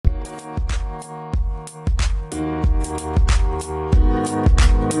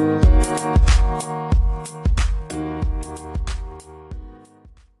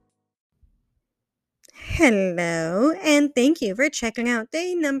Hello, and thank you for checking out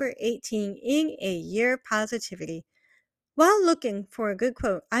day number 18 in A Year of Positivity. While looking for a good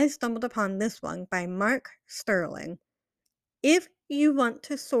quote, I stumbled upon this one by Mark Sterling. If you want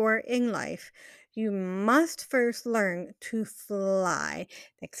to soar in life, you must first learn to fly.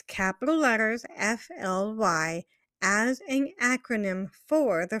 That's capital letters FLY as an acronym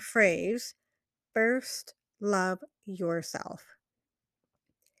for the phrase First Love Yourself.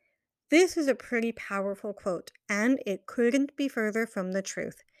 This is a pretty powerful quote, and it couldn't be further from the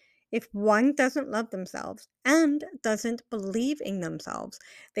truth. If one doesn't love themselves and doesn't believe in themselves,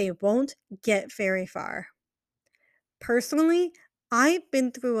 they won't get very far. Personally, I've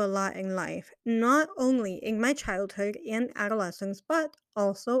been through a lot in life, not only in my childhood and adolescence, but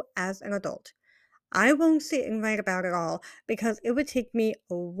also as an adult. I won't sit and write about it all because it would take me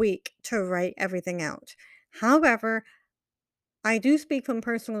a week to write everything out. However, I do speak from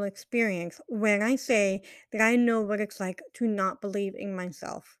personal experience when I say that I know what it's like to not believe in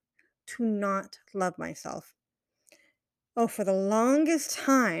myself, to not love myself. Oh, for the longest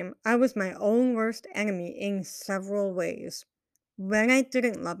time, I was my own worst enemy in several ways. When I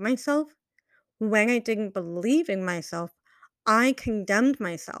didn't love myself, when I didn't believe in myself, I condemned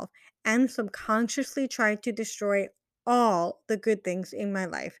myself and subconsciously tried to destroy all the good things in my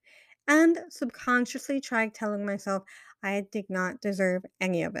life, and subconsciously tried telling myself I did not deserve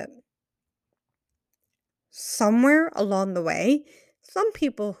any of it. Somewhere along the way, some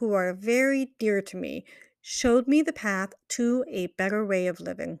people who are very dear to me showed me the path to a better way of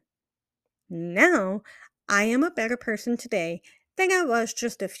living. Now, I am a better person today than I was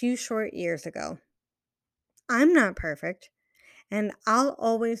just a few short years ago. I'm not perfect, and I'll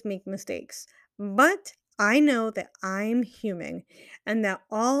always make mistakes, but I know that I'm human and that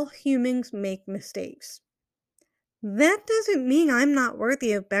all humans make mistakes. That doesn't mean I'm not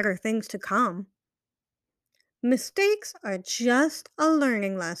worthy of better things to come. Mistakes are just a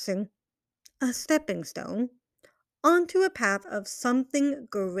learning lesson, a stepping stone, onto a path of something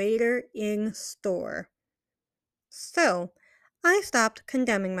greater in store. So, I stopped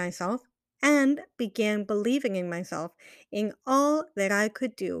condemning myself and began believing in myself in all that I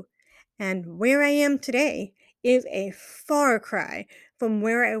could do. And where I am today is a far cry from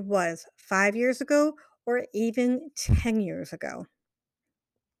where I was 5 years ago or even 10 years ago.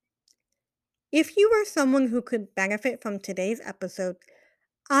 If you are someone who could benefit from today's episode,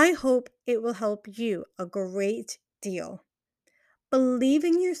 I hope it will help you a great deal. Believe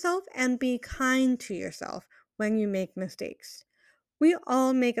in yourself and be kind to yourself when you make mistakes. We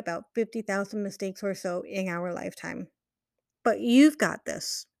all make about 50,000 mistakes or so in our lifetime. But you've got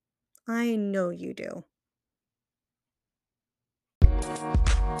this. I know you do.